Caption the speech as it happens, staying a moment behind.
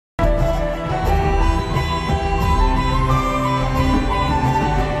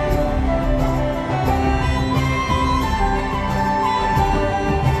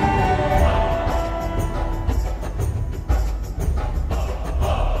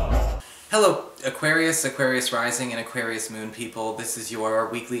Hello, Aquarius, Aquarius Rising, and Aquarius Moon people. This is your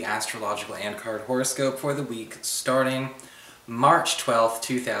weekly astrological and card horoscope for the week starting March 12th,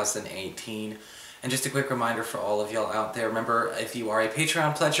 2018. And just a quick reminder for all of y'all out there, remember, if you are a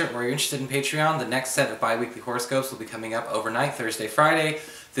Patreon pledger or you're interested in Patreon, the next set of bi-weekly horoscopes will be coming up overnight, Thursday, Friday,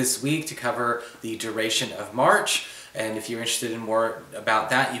 this week to cover the duration of March. And if you're interested in more about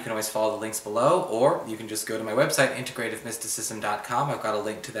that, you can always follow the links below, or you can just go to my website, integrativemysticism.com. I've got a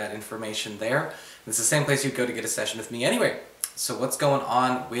link to that information there. It's the same place you'd go to get a session with me anyway. So what's going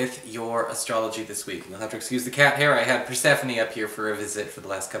on with your astrology this week? You'll have to excuse the cat hair. I had Persephone up here for a visit for the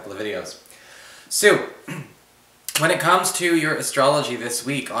last couple of videos. So, when it comes to your astrology this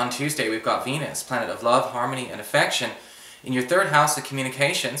week, on Tuesday we've got Venus, planet of love, harmony, and affection, in your third house of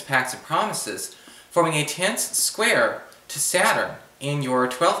communications, pacts and promises, forming a tense square to Saturn in your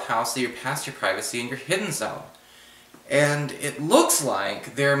 12th house, so you're past your privacy and your hidden zone. And it looks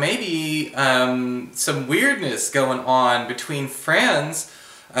like there may be some weirdness going on between friends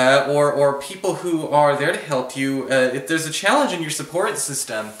or people who are there to help you. If there's a challenge in your support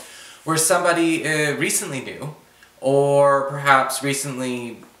system where somebody recently knew, or perhaps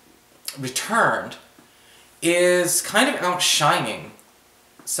recently returned, is kind of outshining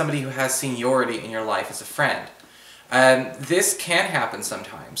somebody who has seniority in your life as a friend. This can happen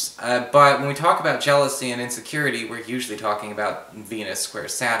sometimes, but when we talk about jealousy and insecurity, we're usually talking about Venus square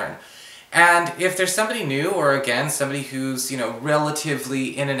Saturn. And if there's somebody new, or again, somebody who's,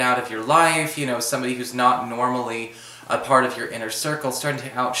 relatively in and out of your life, somebody who's not normally a part of your inner circle, starting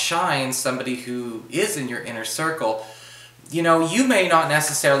to outshine somebody who is in your inner circle, you may not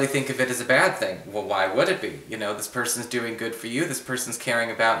necessarily think of it as a bad thing. Well, why would it be? This person's doing good for you, this person's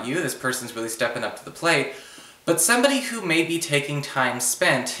caring about you, this person's really stepping up to the plate. But somebody who may be taking time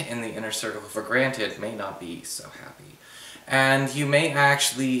spent in the inner circle for granted may not be so happy. And you may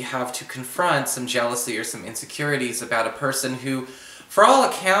actually have to confront some jealousy or some insecurities about a person who, for all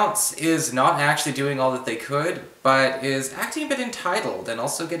accounts, is not actually doing all that they could, but is acting a bit entitled and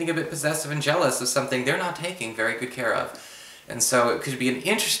also getting a bit possessive and jealous of something they're not taking very good care of. And so it could be an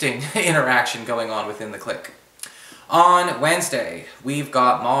interesting interaction going on within the clique. On Wednesday, we've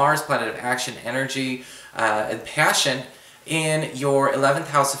got Mars, planet of action, energy, and passion, in your 11th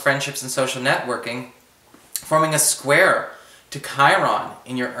house of friendships and social networking, forming a square to Chiron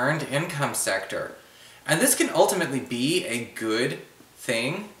in your earned income sector. And this can ultimately be a good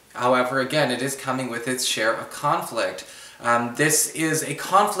thing. However, again, it is coming with its share of conflict. This is a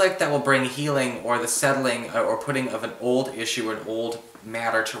conflict that will bring healing or the settling or putting of an old issue or an old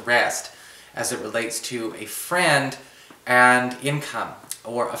matter to rest as it relates to a friend and income,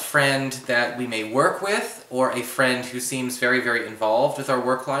 or a friend that we may work with, or a friend who seems very, very involved with our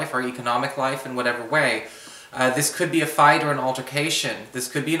work life, our economic life in whatever way. This could be a fight or an altercation. This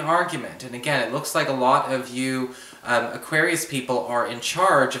could be an argument. And again, it looks like a lot of you Aquarius people are in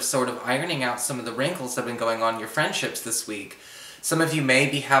charge of sort of ironing out some of the wrinkles that have been going on in your friendships this week. Some of you may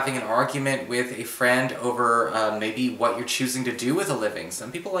be having an argument with a friend over maybe what you're choosing to do with a living.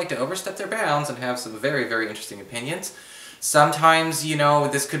 Some people like to overstep their bounds and have some very, very interesting opinions. Sometimes,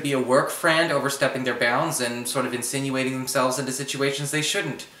 this could be a work friend overstepping their bounds and sort of insinuating themselves into situations they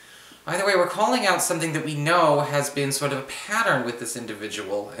shouldn't. Either way, we're calling out something that we know has been sort of a pattern with this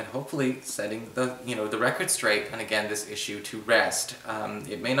individual, and hopefully setting the, the record straight, and again, this issue to rest.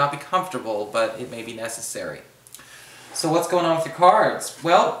 It may not be comfortable, but it may be necessary. So what's going on with your cards?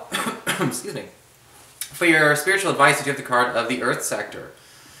 Well, excuse me. For your spiritual advice, you have the card of the Earth sector.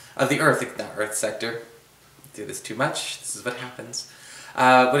 Of the Earth, not Earth sector. Do this too much, this is what happens.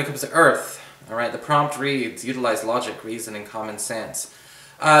 When it comes to Earth, alright, the prompt reads, utilize logic, reason, and common sense.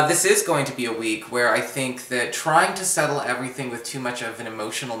 This is going to be a week where I think that trying to settle everything with too much of an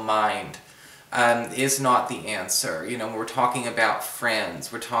emotional mind is not the answer. When we're talking about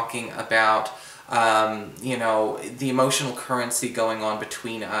friends, we're talking about, the emotional currency going on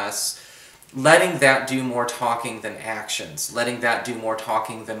between us, letting that do more talking than actions, letting that do more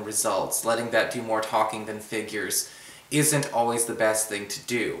talking than results, letting that do more talking than figures, isn't always the best thing to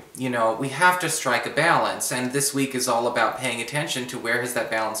do. We have to strike a balance, and this week is all about paying attention to where has that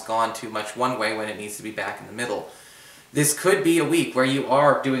balance gone too much one way when it needs to be back in the middle. This could be a week where you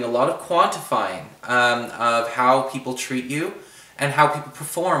are doing a lot of quantifying of how people treat you and how people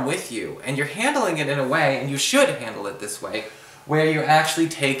perform with you, and you're handling it in a way, and you should handle it this way, where you're actually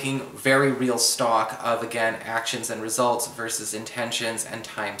taking very real stock of, again, actions and results versus intentions and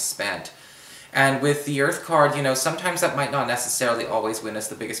time spent. And with the Earth card, sometimes that might not necessarily always win us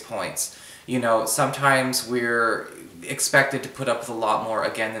the biggest points. You know, sometimes we're expected to put up with a lot more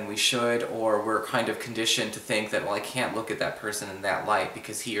again than we should, or we're kind of conditioned to think that, well, I can't look at that person in that light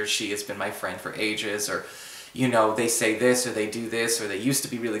because he or she has been my friend for ages, or, you know, they say this, or they do this, or they used to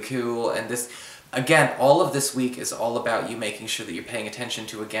be really cool, and this. Again, all of this week is all about you making sure that you're paying attention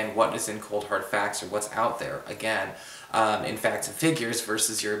to, again, what is in cold hard facts, or what's out there, again, in facts and figures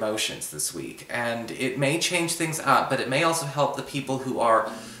versus your emotions this week. And it may change things up, but it may also help the people who are,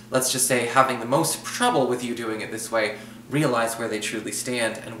 let's just say, having the most trouble with you doing it this way, realize where they truly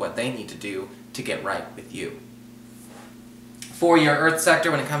stand and what they need to do to get right with you. For your Earth sector,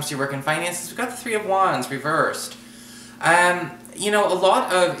 when it comes to your work and finances, we've got the Three of Wands reversed. You know, a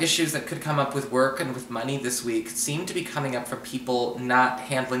lot of issues that could come up with work and with money this week seem to be coming up from people not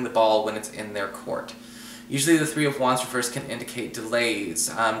handling the ball when it's in their court. Usually the Three of Wands reversed can indicate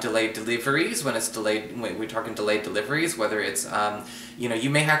delays, delayed deliveries, when it's delayed, we're talking delayed deliveries, whether it's, you know, you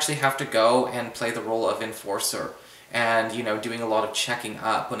may actually have to go and play the role of enforcer and, you know, doing a lot of checking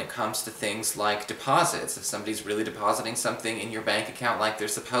up when it comes to things like deposits. If somebody's really depositing something in your bank account like they're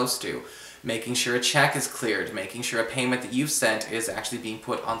supposed to, making sure a check is cleared, making sure a payment that you've sent is actually being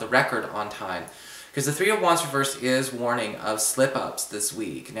put on the record on time. Because the Three of Wands reversed is warning of slip-ups this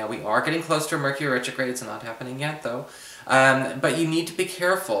week. Now, we are getting close to a Mercury retrograde. It's not happening yet, though. But you need to be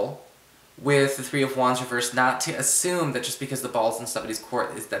careful with the Three of Wands reversed not to assume that just because the ball's in somebody's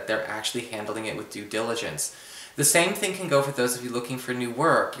court is that they're actually handling it with due diligence. The same thing can go for those of you looking for new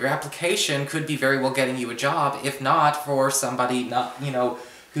work. Your application could be very well getting you a job, if not for somebody not, you know,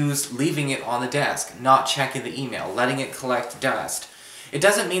 who's leaving it on the desk, not checking the email, letting it collect dust. It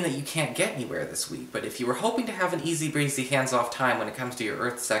doesn't mean that you can't get anywhere this week, but if you were hoping to have an easy breezy hands-off time when it comes to your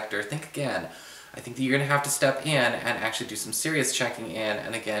Earth sector, think again. I think that you're going to have to step in and actually do some serious checking in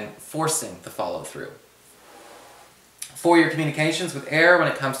and, again, forcing the follow-through. For your communications with air, when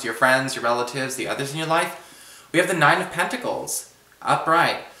it comes to your friends, your relatives, the others in your life, we have the Nine of Pentacles,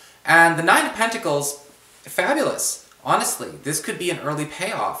 upright. And the Nine of Pentacles, fabulous. Honestly, this could be an early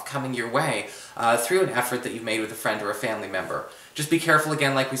payoff coming your way through an effort that you've made with a friend or a family member. Just be careful,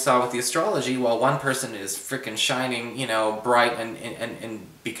 again, like we saw with the astrology, while one person is frickin' shining, you know, bright and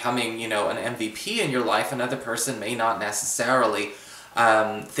becoming, you know, an MVP in your life, another person may not necessarily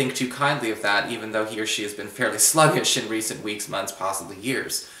think too kindly of that, even though he or she has been fairly sluggish in recent weeks, months, possibly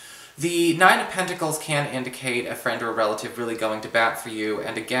years. The Nine of Pentacles can indicate a friend or a relative really going to bat for you,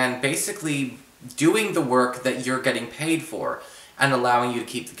 and again, basically doing the work that you're getting paid for and allowing you to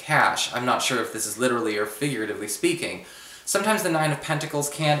keep the cash. I'm not sure if this is literally or figuratively speaking. Sometimes the Nine of Pentacles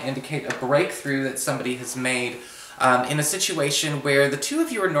can indicate a breakthrough that somebody has made in a situation where the two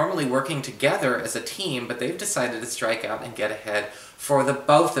of you are normally working together as a team, but they've decided to strike out and get ahead for the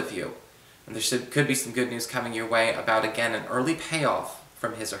both of you. And there could be some good news coming your way about, again, an early payoff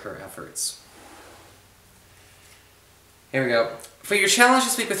from his or her efforts. Here we go. For your challenge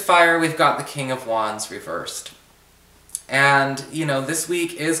this week with fire, we've got the King of Wands reversed. And, you know, this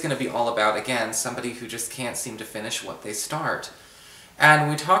week is going to be all about, again, somebody who just can't seem to finish what they start. And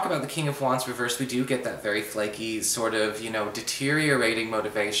when we talk about the King of Wands reversed, we do get that very flaky, sort of, you know, deteriorating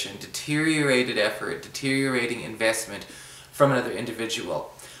motivation, deteriorated effort, deteriorating investment from another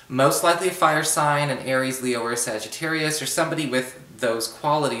individual. Most likely a fire sign, an Aries, Leo, or a Sagittarius, or somebody with those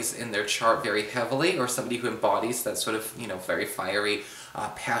qualities in their chart very heavily, or somebody who embodies that sort of, you know, very fiery,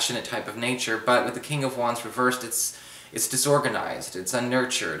 passionate type of nature. But with the King of Wands reversed, it's disorganized, it's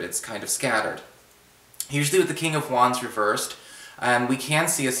unnurtured, it's kind of scattered. Usually with the King of Wands reversed, we can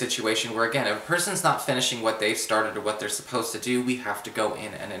see a situation where, again, if a person's not finishing what they've started or what they're supposed to do, we have to go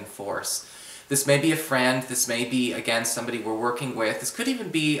in and enforce. This may be a friend, this may be, again, somebody we're working with, this could even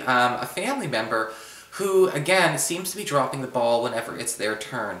be a family member who, again, seems to be dropping the ball whenever it's their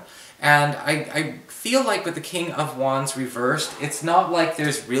turn. And I feel like with the King of Wands reversed, it's not like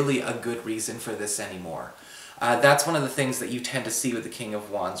there's really a good reason for this anymore. That's one of the things that you tend to see with the King of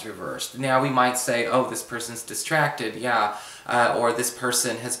Wands reversed. Now we might say, oh, this person's distracted, yeah, or this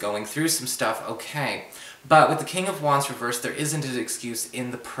person is going through some stuff, okay. But with the King of Wands reversed, there isn't an excuse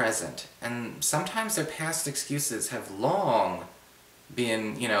in the present. And sometimes their past excuses have long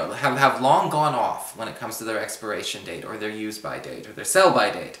been, you know, have long gone off when it comes to their expiration date, or their use-by date, or their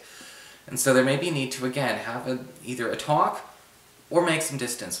sell-by date. And so there may be a need to, again, have either a talk or make some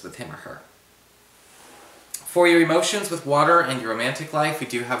distance with him or her. For your emotions with water and your romantic life, we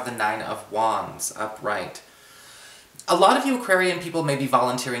do have the Nine of Wands upright. A lot of you Aquarian people may be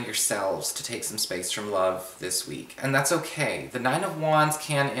volunteering yourselves to take some space from love this week, and that's okay. The Nine of Wands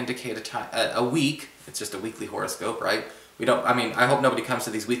can indicate a week. It's just a weekly horoscope, right? I hope nobody comes to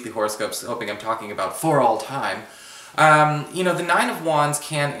these weekly horoscopes hoping I'm talking about for all time. The Nine of Wands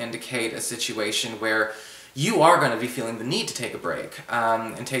can indicate a situation where you are going to be feeling the need to take a break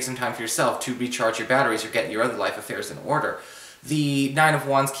and take some time for yourself to recharge your batteries or get your other life affairs in order. The Nine of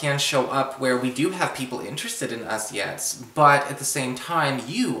Wands can show up where we do have people interested in us yet, but at the same time,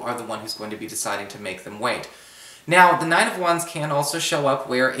 you are the one who's going to be deciding to make them wait. Now, the Nine of Wands can also show up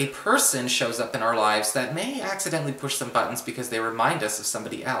where a person shows up in our lives that may accidentally push some buttons because they remind us of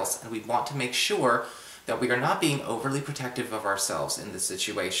somebody else, and we want to make sure that we are not being overly protective of ourselves in this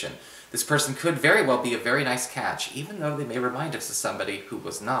situation. This person could very well be a very nice catch, even though they may remind us of somebody who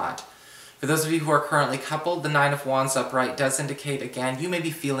was not. For those of you who are currently coupled, the Nine of Wands upright does indicate, again, you may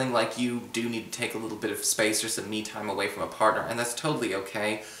be feeling like you do need to take a little bit of space or some me time away from a partner, and that's totally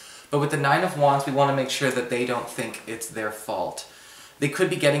okay. But with the Nine of Wands, we want to make sure that they don't think it's their fault. They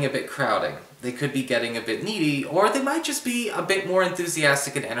could be getting a bit crowding, they could be getting a bit needy, or they might just be a bit more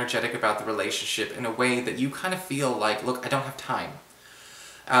enthusiastic and energetic about the relationship in a way that you kind of feel like, look, I don't have time.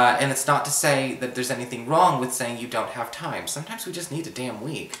 And it's not to say that there's anything wrong with saying you don't have time. Sometimes we just need a damn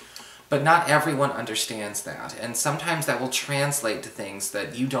week. But not everyone understands that, and sometimes that will translate to things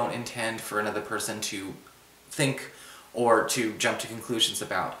that you don't intend for another person to think or to jump to conclusions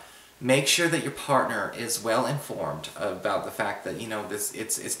about. Make sure that your partner is well informed about the fact that,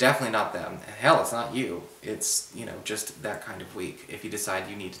 it's definitely not them. Hell, it's not you. It's, just that kind of week if you decide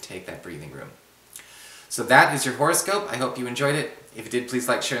you need to take that breathing room. So that is your horoscope. I hope you enjoyed it. If you did, please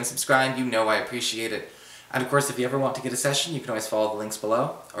like, share, and subscribe. You know I appreciate it. And of course, if you ever want to get a session, you can always follow the links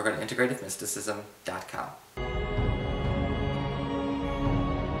below or go to integratedmysticism.com.